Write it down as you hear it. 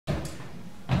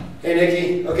Hey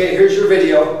Nikki, okay, here's your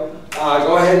video.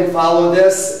 Go ahead and follow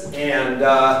this, and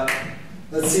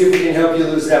let's see if we can help you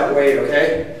lose that weight,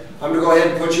 okay? I'm going to go ahead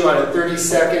and put you on a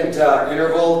 30-second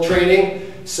interval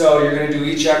training. So you're going to do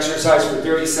each exercise for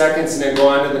 30 seconds and then go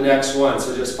on to the next one,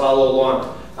 so just follow along.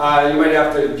 You might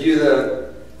have to view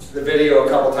the video a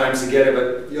couple times to get it,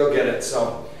 but you'll get it.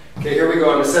 So, okay, here we go.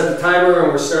 I'm going to set the timer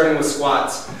and we're starting with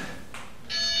squats.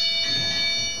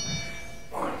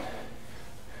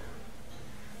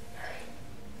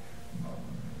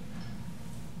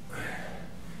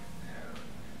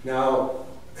 Now,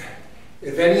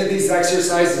 if any of these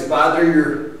exercises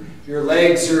bother your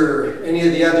legs or any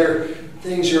of the other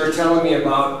things you were telling me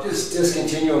about, just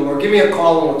discontinue them or give me a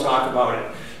call and we'll talk about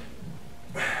it.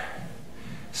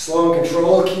 Slow and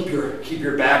control, keep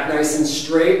your back nice and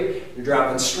straight. You're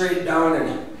dropping straight down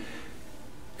and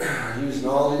using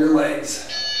all of your legs.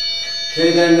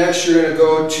 Okay, then next you're going to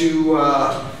go to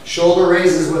shoulder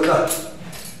raises with a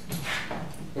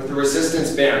resistance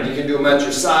band. You can do them at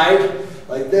your side,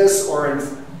 like this, or in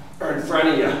front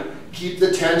of you. Keep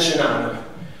the tension on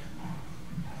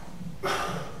them.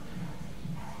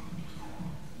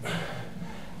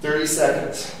 30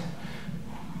 seconds.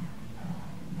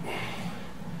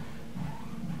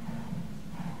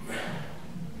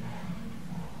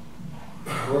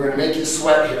 We're going to make you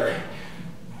sweat here.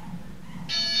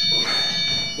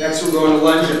 Next we're going to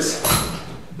lunges.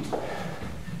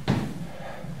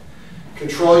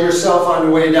 Control yourself on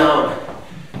the way down.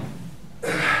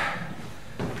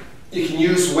 You can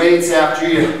use weights after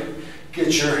you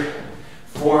get your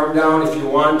form down if you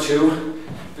want to,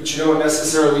 but you don't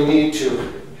necessarily need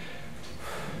to.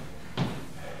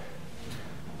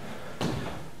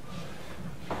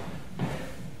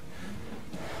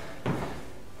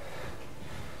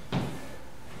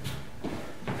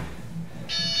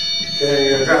 Then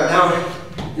you're going to drop down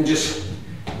and just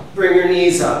bring your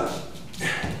knees up.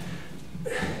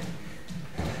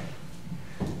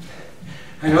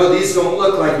 I know these don't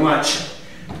look like much,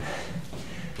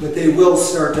 but they will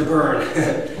start to burn.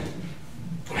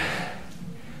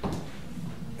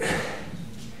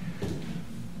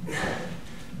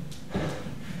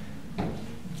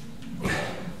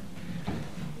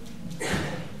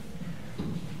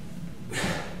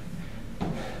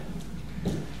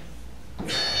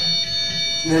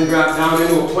 And then drop down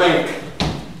into a plank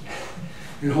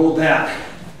and hold that.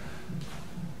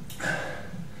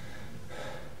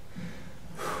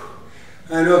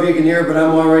 I don't know if you can hear, but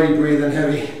I'm already breathing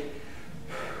heavy.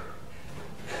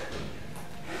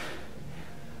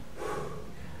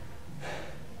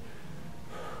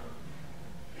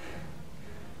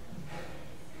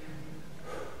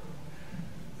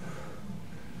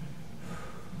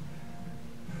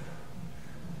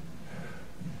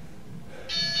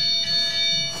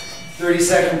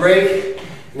 Second break,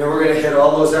 and then we're going to hit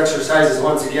all those exercises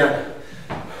once again.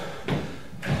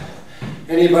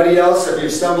 Anybody else, if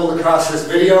you've stumbled across this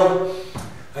video,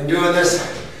 I'm doing this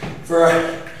for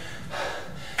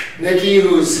Nikki,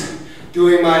 who's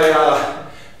doing my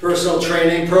personal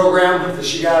training program that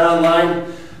she got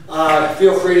online.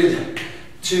 Feel free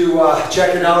to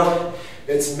check it out.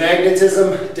 It's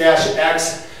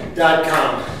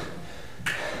magnetism-x.com.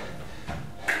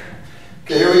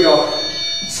 Okay, here we go.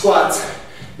 Squats.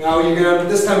 Now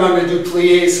this time I'm going to do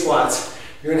plie squats.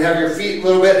 You're going to have your feet a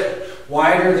little bit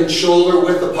wider than shoulder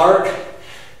width apart.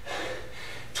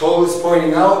 Toes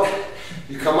pointing out.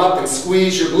 You come up and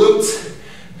squeeze your glutes.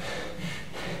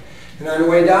 And on the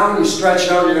way down, you stretch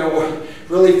out. You're going to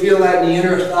really feel that in the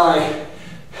inner thigh.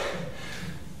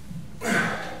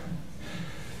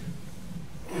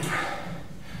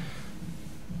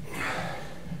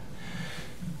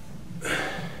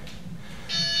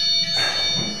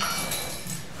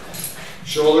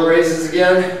 Shoulder raises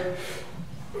again.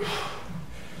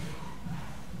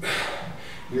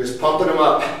 You're just pumping them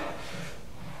up.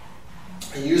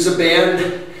 Use a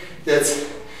band that's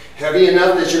heavy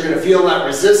enough that you're going to feel that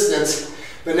resistance,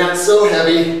 but not so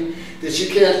heavy that you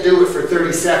can't do it for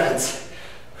 30 seconds.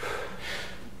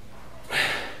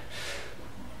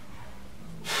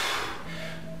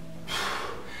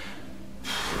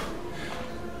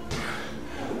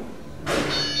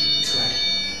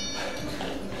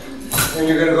 Then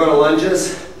you're going to go to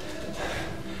lunges.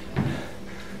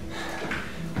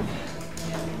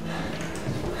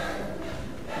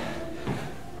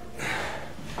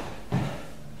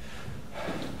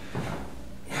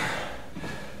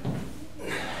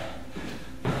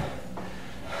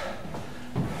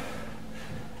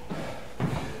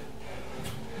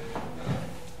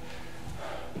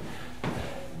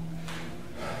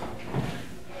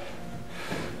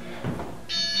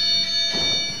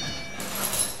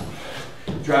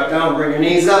 Drop down, bring your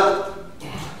knees up.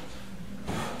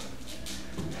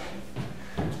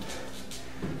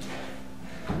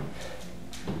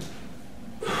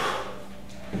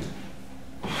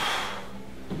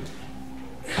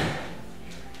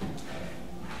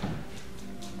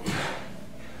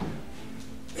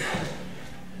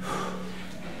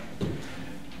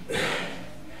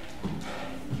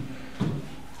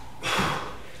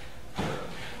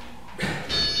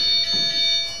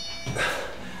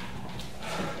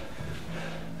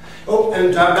 Oh,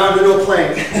 and drop down to no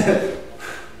plank.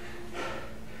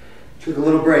 Took a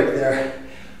little break there.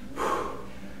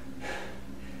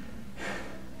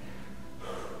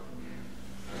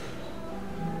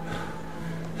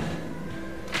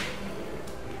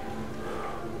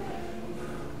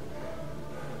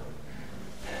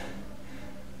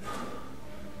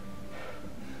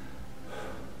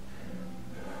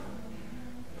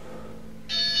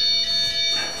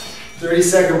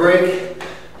 30-second break.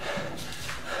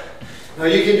 Now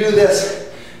you can do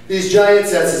these giant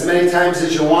sets as many times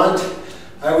as you want.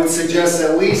 I would suggest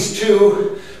at least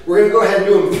 2. We're going to go ahead and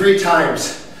do them 3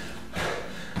 times.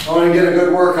 I want to get a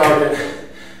good workout in.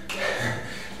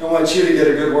 I want you to get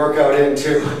a good workout in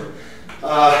too.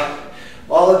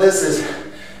 All of this is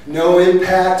no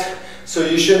impact, so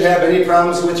you shouldn't have any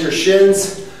problems with your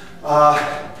shins,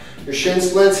 your shin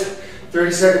splints.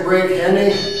 30-second break,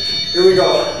 ending. Here we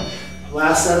go.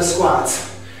 Last set of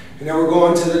squats. And then we're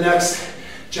going to the next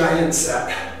giant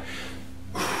set.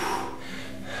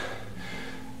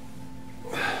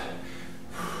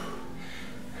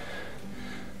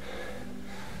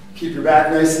 Keep your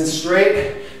back nice and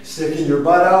straight, sticking your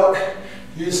butt out,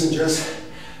 using just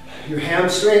your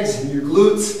hamstrings and your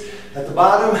glutes at the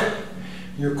bottom,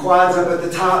 your quads up at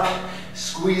the top,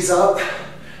 squeeze up.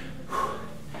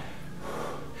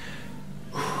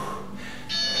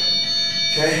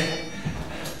 Okay,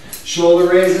 shoulder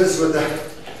raises with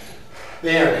the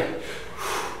band.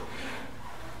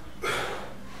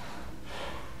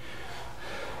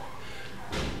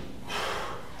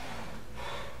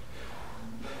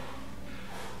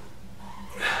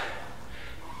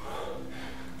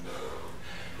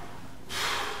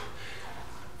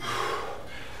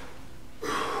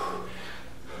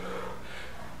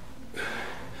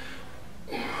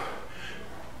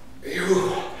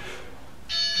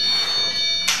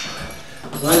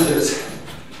 Lunges.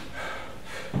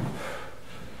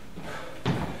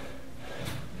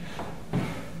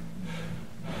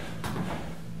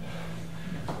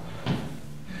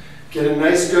 Get a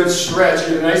nice good stretch,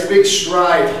 get a nice big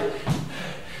stride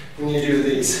when you do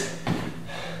these.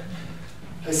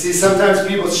 I see sometimes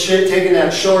people taking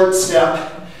that short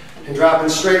step and dropping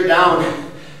straight down,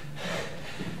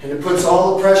 and it puts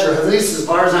all the pressure, at least as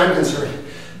far as I'm concerned,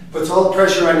 puts all the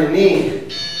pressure on your knee.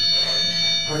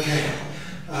 Okay.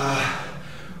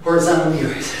 Horizontal knee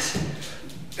raises.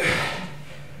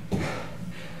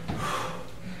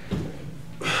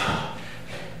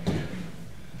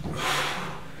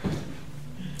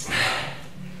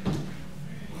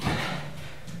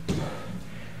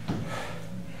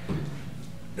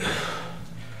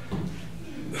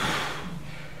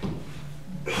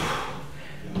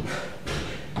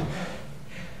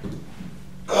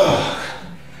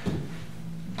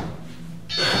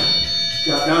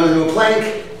 Drop down into a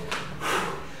plank.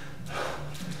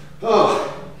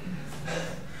 Oh,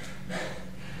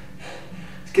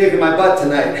 it's kicking my butt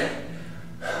tonight.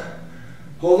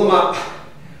 Hold them up.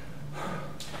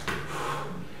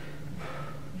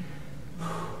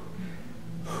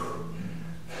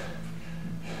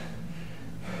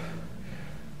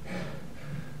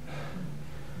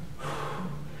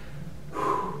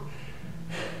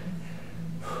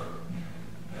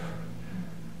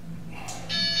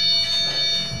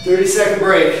 Second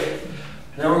break.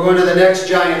 Now we're going to the next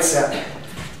giant set.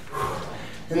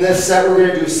 In this set we're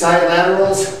going to do side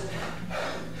laterals.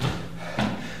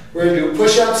 We're going to do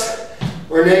push-ups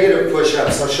or negative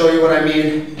push-ups. I'll show you what I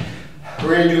mean.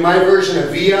 We're going to do my version of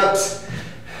V-ups.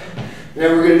 And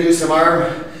then we're going to do some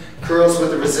arm curls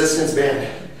with the resistance band.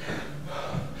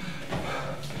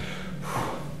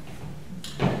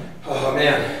 Oh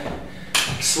man,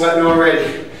 sweating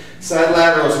already. Side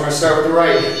laterals, we're going to start with the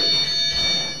right.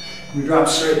 We drop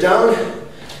straight down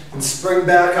and spring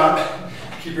back up.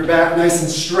 Keep your back nice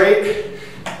and straight.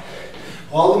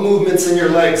 All the movements in your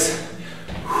legs.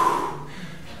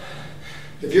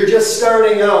 If you're just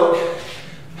starting out,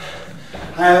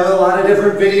 I have a lot of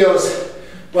different videos.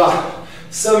 Well,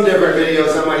 some different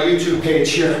videos on my YouTube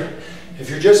page here. If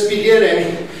you're just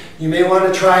beginning, you may want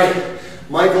to try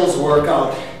Michael's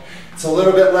workout. It's a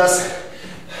little bit less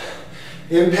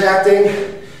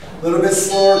impacting, a little bit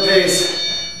slower pace.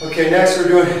 Okay, next we're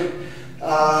doing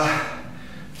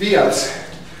V-ups.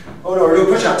 Oh no, we're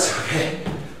doing push-ups. Okay.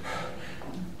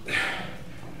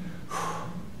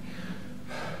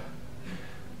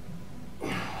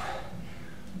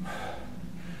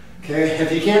 Okay,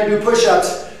 if you can't do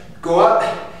push-ups, go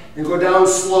up and go down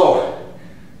slow.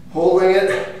 Holding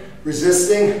it,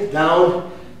 resisting,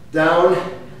 down, down,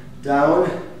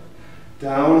 down,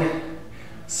 down,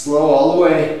 slow all the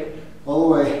way, all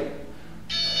the way.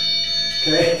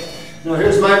 Okay, now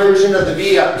here's my version of the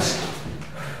V-ups.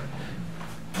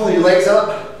 Pull your legs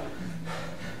up,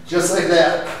 just like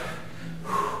that.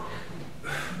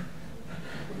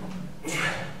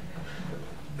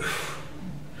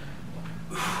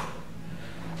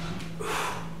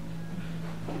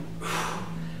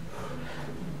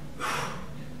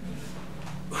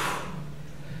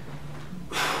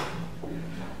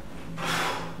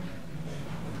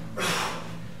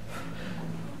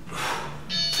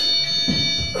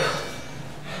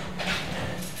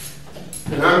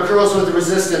 And arm curls with the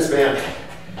resistance band.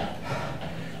 A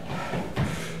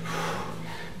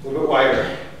little bit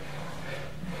wider.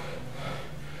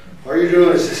 All you're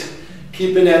doing is just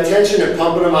keeping that tension and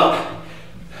pumping them up.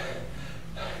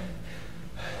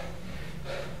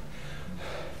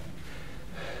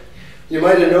 You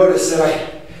might have noticed that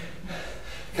I'm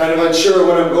kind of unsure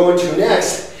what I'm going to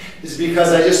next is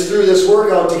because I just threw this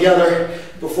workout together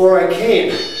before I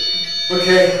came.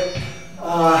 Okay.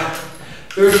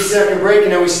 30-second break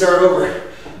and then we start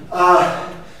over.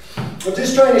 I'm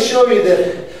just trying to show you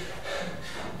that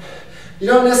you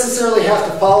don't necessarily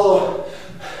have to follow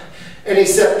any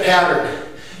set pattern.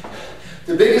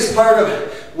 The biggest part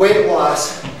of weight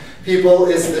loss, people,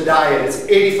 is the diet. It's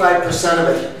 85% of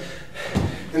it.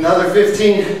 And the other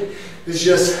 15 is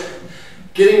just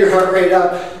getting your heart rate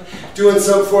up, doing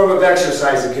some form of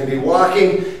exercise. It can be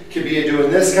walking, it can be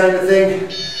doing this kind of thing.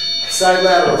 Side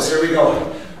laterals, here we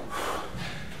go.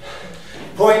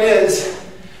 Point is,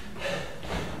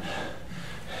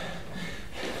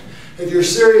 if you're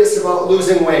serious about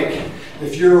losing weight,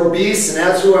 if you're obese, and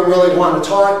that's who I really want to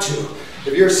talk to,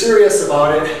 if you're serious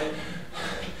about it,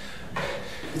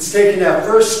 it's taking that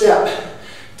first step,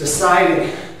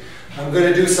 deciding, I'm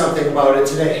going to do something about it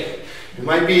today. It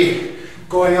might be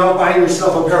going out, buying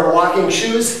yourself a pair of walking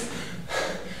shoes,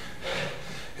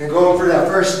 and going for that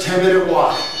first 10-minute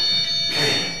walk.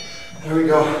 Okay, there we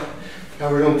go. Now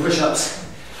we're doing push-ups.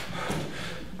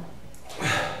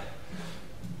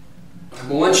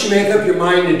 But once you make up your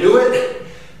mind to do it,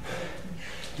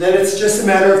 then it's just a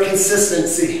matter of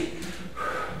consistency.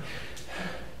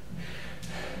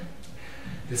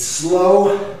 It's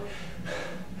slow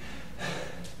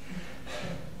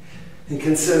and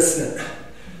consistent.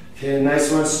 Okay,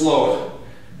 nice one, slow.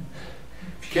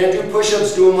 If you can't do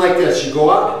push-ups, do them like this. You go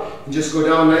up and just go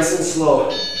down nice and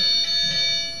slow.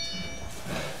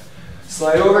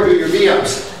 Slide over, do your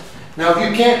V-ups. Now if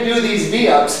you can't do these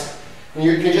V-ups, and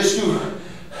you can just do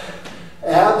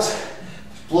abs,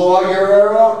 blow out your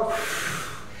air out,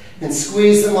 and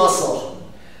squeeze the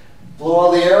muscle. Blow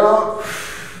all the air out,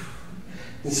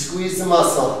 and squeeze the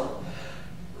muscle.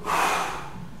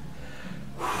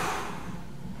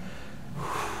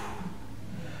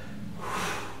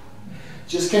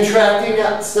 Just contracting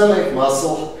that stomach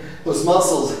muscle, those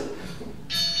muscles.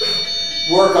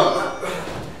 Work them.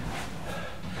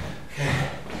 Okay.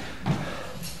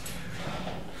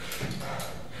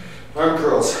 Arm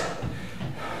curls.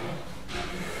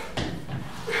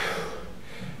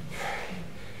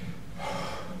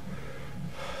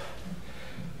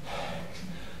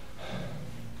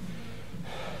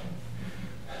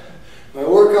 My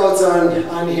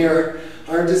workouts on here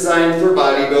aren't designed for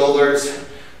bodybuilders.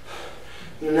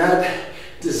 They're not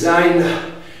designed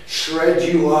to shred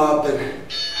you up and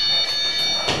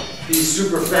be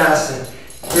super fast and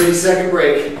 30-second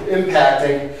break,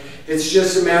 impacting. It's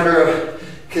just a matter of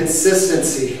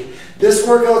consistency. This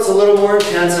workout's a little more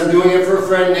intense. I'm doing it for a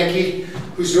friend, Nikki,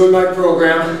 who's doing my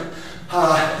program.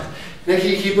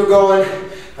 Nikki, keep her going.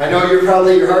 I know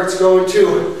your heart's going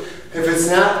too. If it's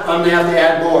not, I'm gonna have to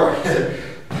add more.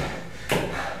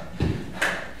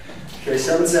 Okay,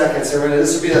 7 seconds.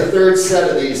 This will be the third set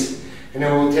of these, and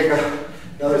then we'll take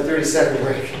another 30-second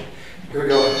break. Here we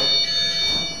go.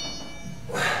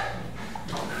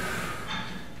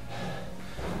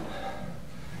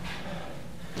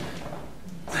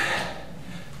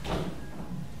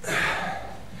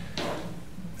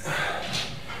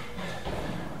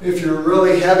 If you're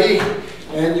really heavy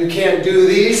and you can't do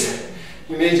these,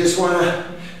 you may just want to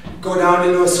go down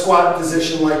into a squat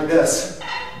position like this.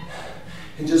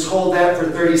 And just hold that for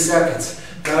 30 seconds.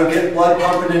 That'll get blood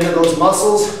pumping into those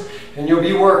muscles and you'll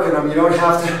be working them. You don't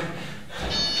have to.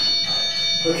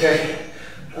 Okay.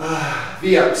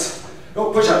 V-ups.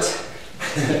 No, push-ups.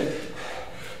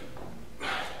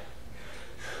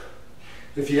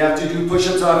 If you have to do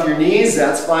push-ups off your knees,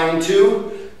 that's fine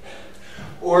too.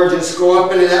 Or just go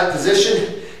up into that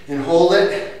position and hold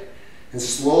it and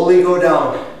slowly go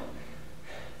down.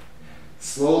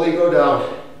 Slowly go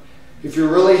down. If you're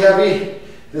really heavy,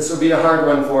 this will be a hard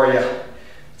one for you.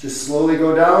 Just slowly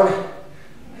go down.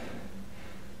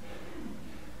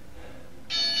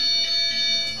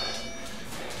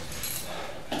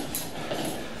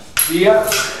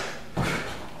 V-ups.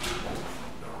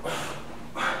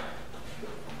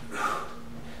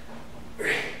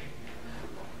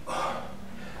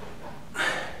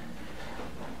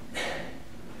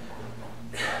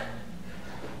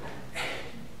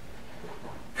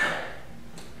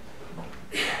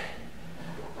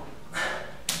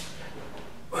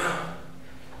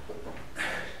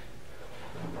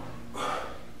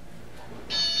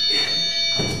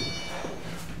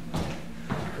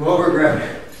 Come over, grab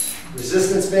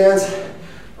resistance bands,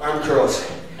 arm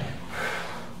curls.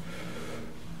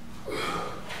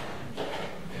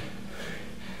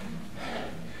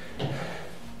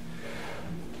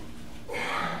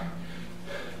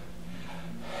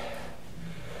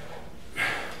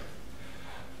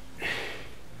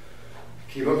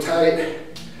 Keep them tight.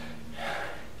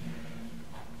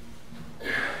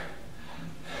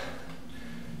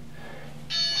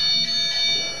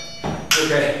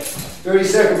 Okay,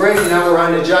 30-second break, and now we're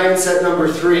on to giant set number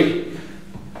 3.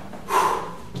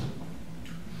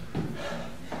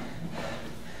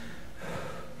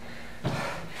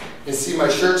 You see my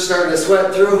shirt starting to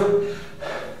sweat through.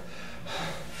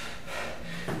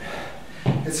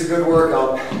 It's a good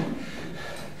workout.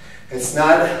 It's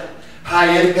not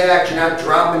high impact, you're not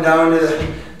dropping down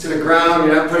to the ground,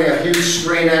 you're not putting a huge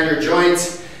strain on your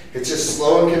joints. It's just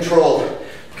slow and controlled.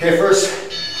 Okay, first,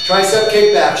 tricep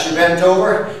kickbacks. You're bent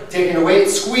over, taking a weight,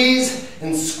 squeeze,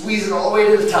 and squeeze it all the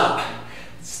way to the top.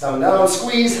 Thumb down,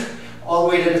 squeeze, all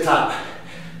the way to the top.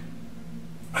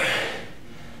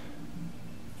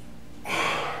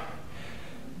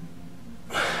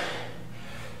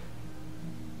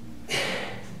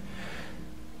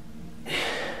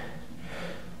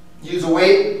 Use a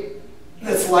weight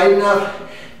that's light enough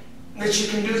that you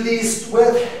can do these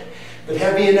with, but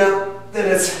heavy enough that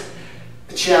it's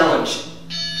a challenge.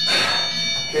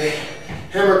 Okay,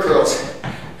 hammer curls.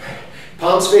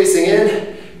 Palms facing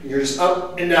in, you're just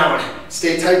up and down.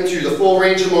 Stay tight through the full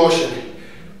range of motion.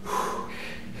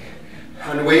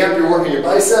 On the way up, you're working your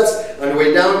biceps. On the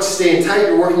way down, staying tight,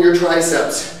 you're working your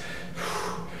triceps.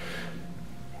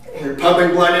 You're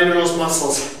pumping blood into those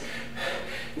muscles.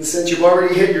 And since you've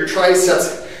already hit your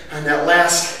triceps on that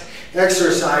last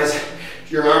exercise,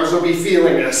 your arms will be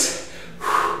feeling this.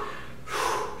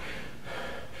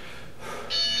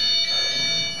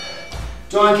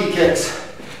 Donkey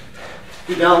kicks.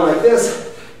 You're down like this.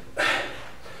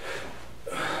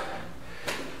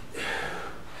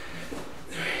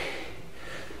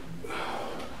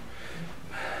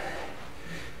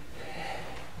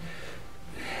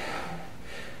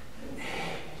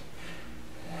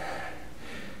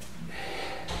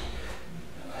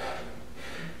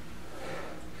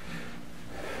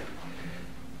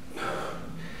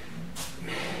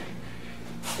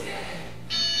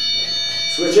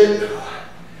 Switch it.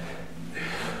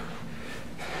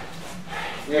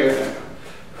 There we go.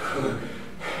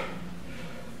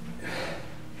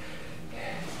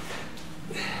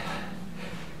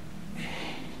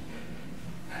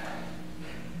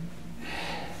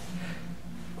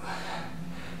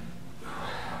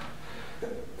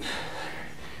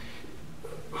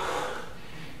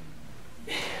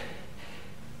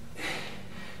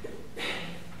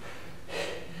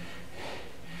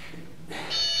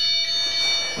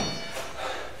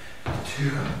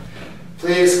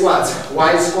 Plie squats,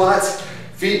 wide squats,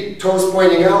 feet, toes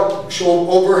pointing out,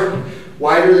 shoulder over,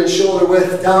 wider than shoulder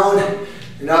width down,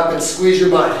 and up and squeeze your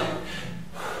butt.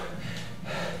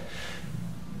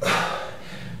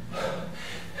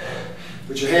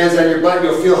 Put your hands on your butt,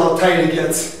 you'll feel how tight it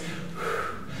gets.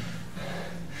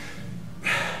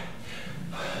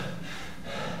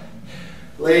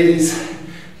 Ladies,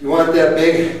 you want that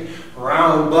big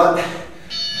round butt?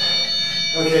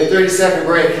 Okay, 30-second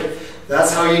break.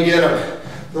 That's how you get them.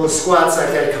 Those squats like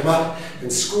that, come up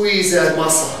and squeeze that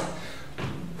muscle.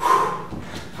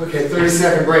 Okay,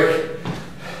 30-second break.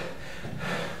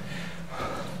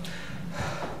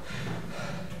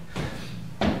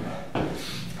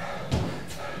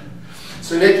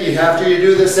 So Nikki, after you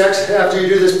do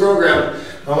this program,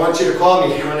 I want you to call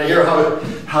me. I want to hear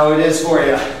how it is for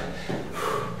you.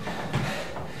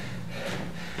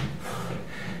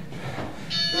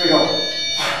 Here we go.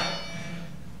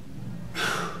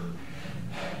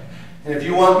 And if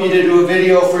you want me to do a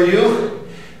video for you,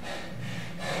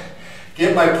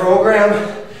 get my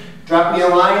program, drop me a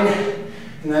line,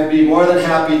 and I'd be more than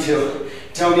happy to.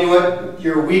 Tell me what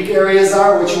your weak areas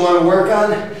are, what you want to work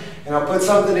on, and I'll put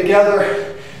something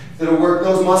together that'll work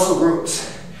those muscle groups.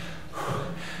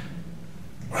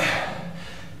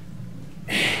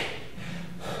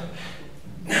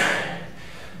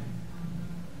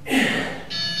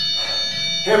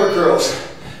 Hammer curls.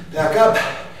 Back up,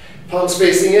 palms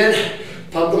facing in,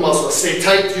 pump the muscles. Stay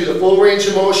tight through the full range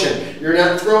of motion. You're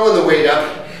not throwing the weight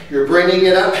up, you're bringing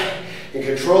it up and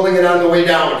controlling it on the way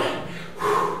down.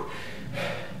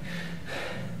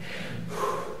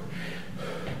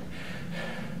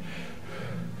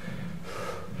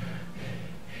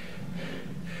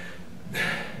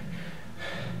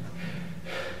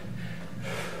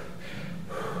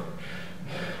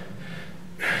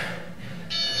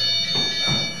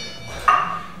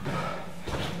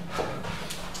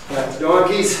 Back to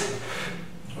donkeys.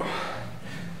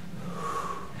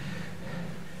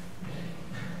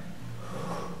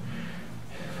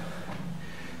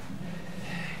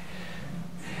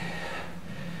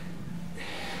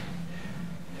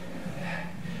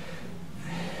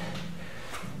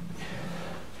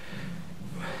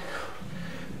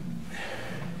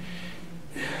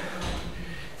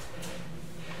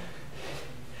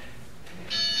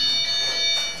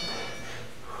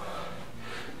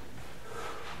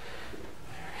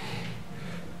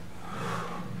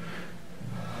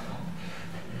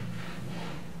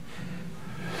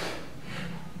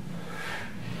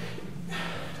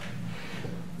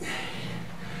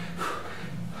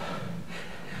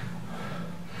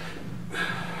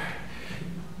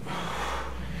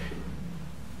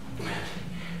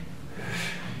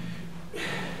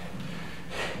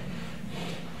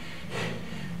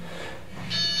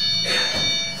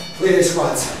 Plie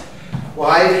squats.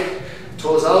 Wide,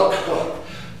 toes out. Oh.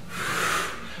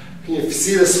 Can you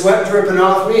see the sweat dripping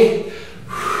off me?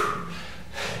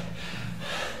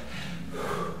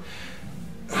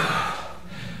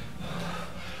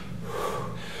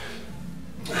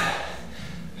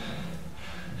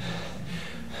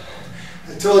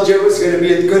 I told you it was going to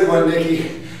be a good one,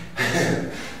 Nikki.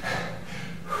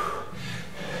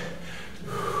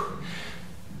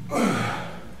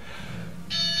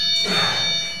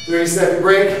 30-second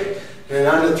break, and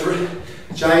on to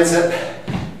giant set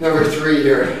number 3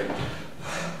 here.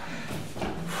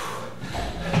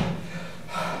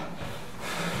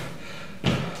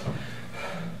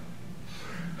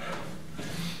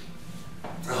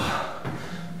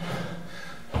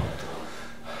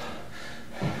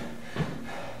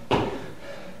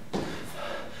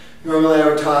 Normally I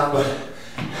don't talk, but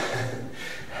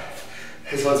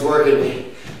this one's working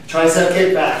me. Tricep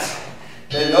kickbacks.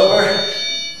 Bend over.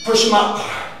 Push them up.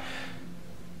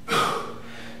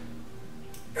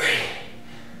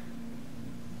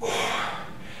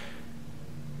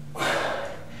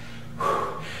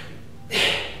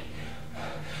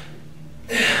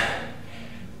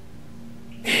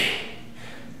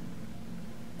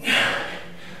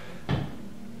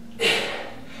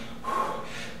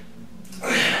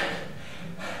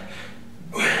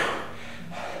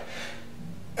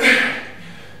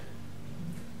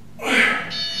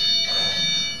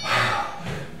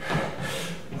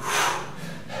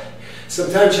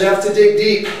 Sometimes you have to dig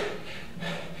deep.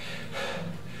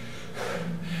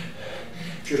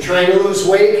 If you're trying to lose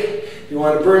weight, you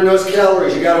want to burn those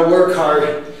calories, you got to work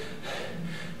hard.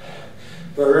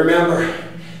 But remember,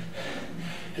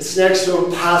 it's next to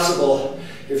impossible,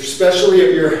 especially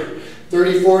if you're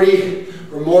 30, 40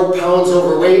 or more pounds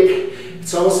overweight,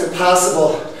 it's almost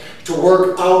impossible to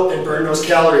work out and burn those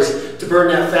calories, to burn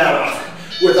that fat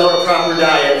off without a proper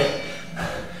diet.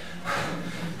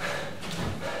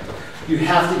 You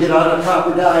have to get on a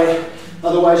proper diet,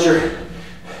 otherwise you're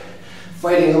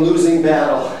fighting a losing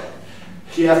battle.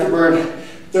 You have to burn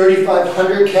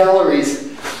 3,500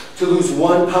 calories to lose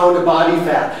 1 pound of body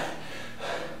fat.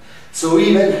 So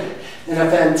even in a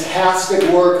fantastic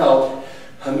workout,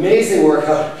 amazing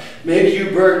workout, maybe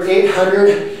you burn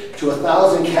 800 to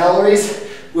 1,000 calories,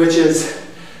 which is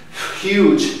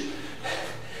huge.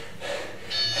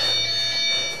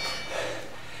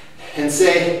 And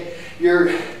say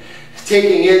you're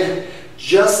taking in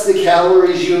just the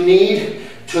calories you need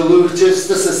to lose, just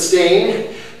to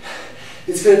sustain.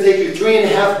 It's going to take you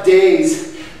 3.5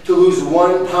 days to lose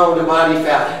 1 pound of body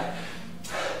fat.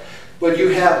 But you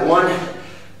have 1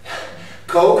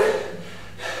 Coke,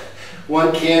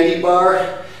 1 candy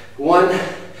bar, 1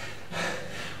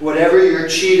 whatever your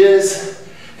cheat is,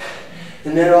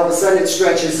 and then all of a sudden it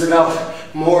stretches it out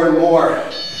more and more.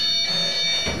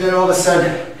 Then all of a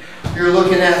sudden you're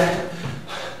looking at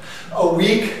a a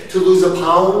week to lose a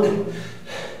pound.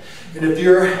 And if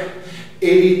you're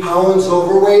 80 pounds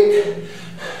overweight,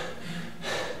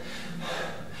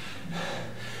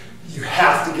 you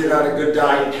have to get on a good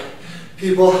diet.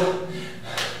 People,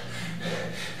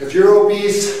 if you're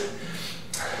obese,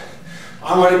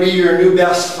 I want to be your new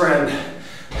best friend.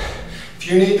 If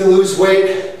you need to lose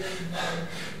weight,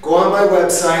 go on my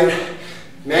website,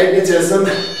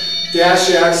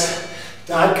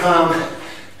 magnetism-x.com,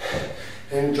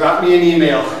 and drop me an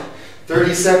email.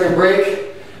 30-second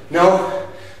break. No,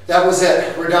 that was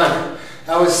it. We're done.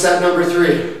 That was set number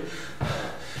 3.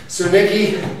 So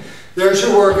Nikki, there's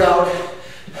your workout.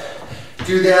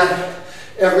 Do that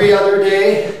every other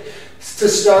day to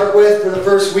start with for the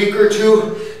first week or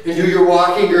 2, and do your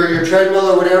walking or your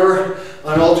treadmill or whatever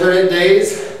on alternate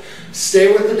days.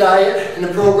 Stay with the diet and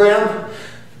the program,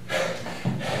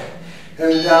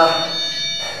 and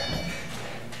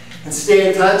stay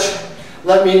in touch.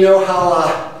 Let me know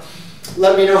how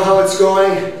it's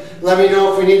going. Let me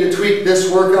know if we need to tweak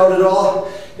this workout at all.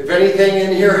 If anything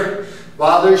in here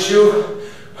bothers you,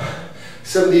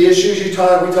 some of the issues we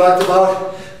talked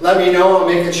about, let me know. I'll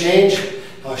make a change.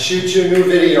 I'll shoot you a new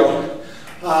video.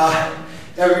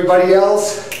 Everybody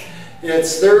else,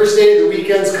 it's Thursday. The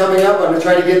weekend's coming up. I'm going to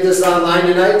try to get this online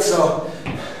tonight, so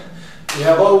you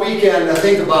have all weekend to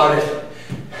think about it.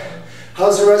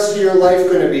 How's the rest of your life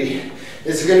going to be?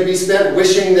 Is it going to be spent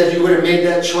wishing that you would have made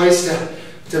that choice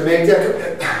to make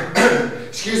that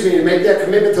to make that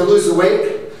commitment to lose the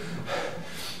weight?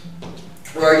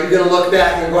 Or are you going to look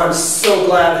back and go, I'm so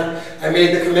glad I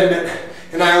made the commitment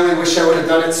and I only wish I would have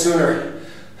done it sooner?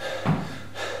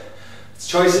 The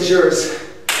choice is yours.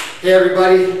 Hey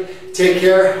everybody, take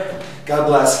care. God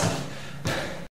bless.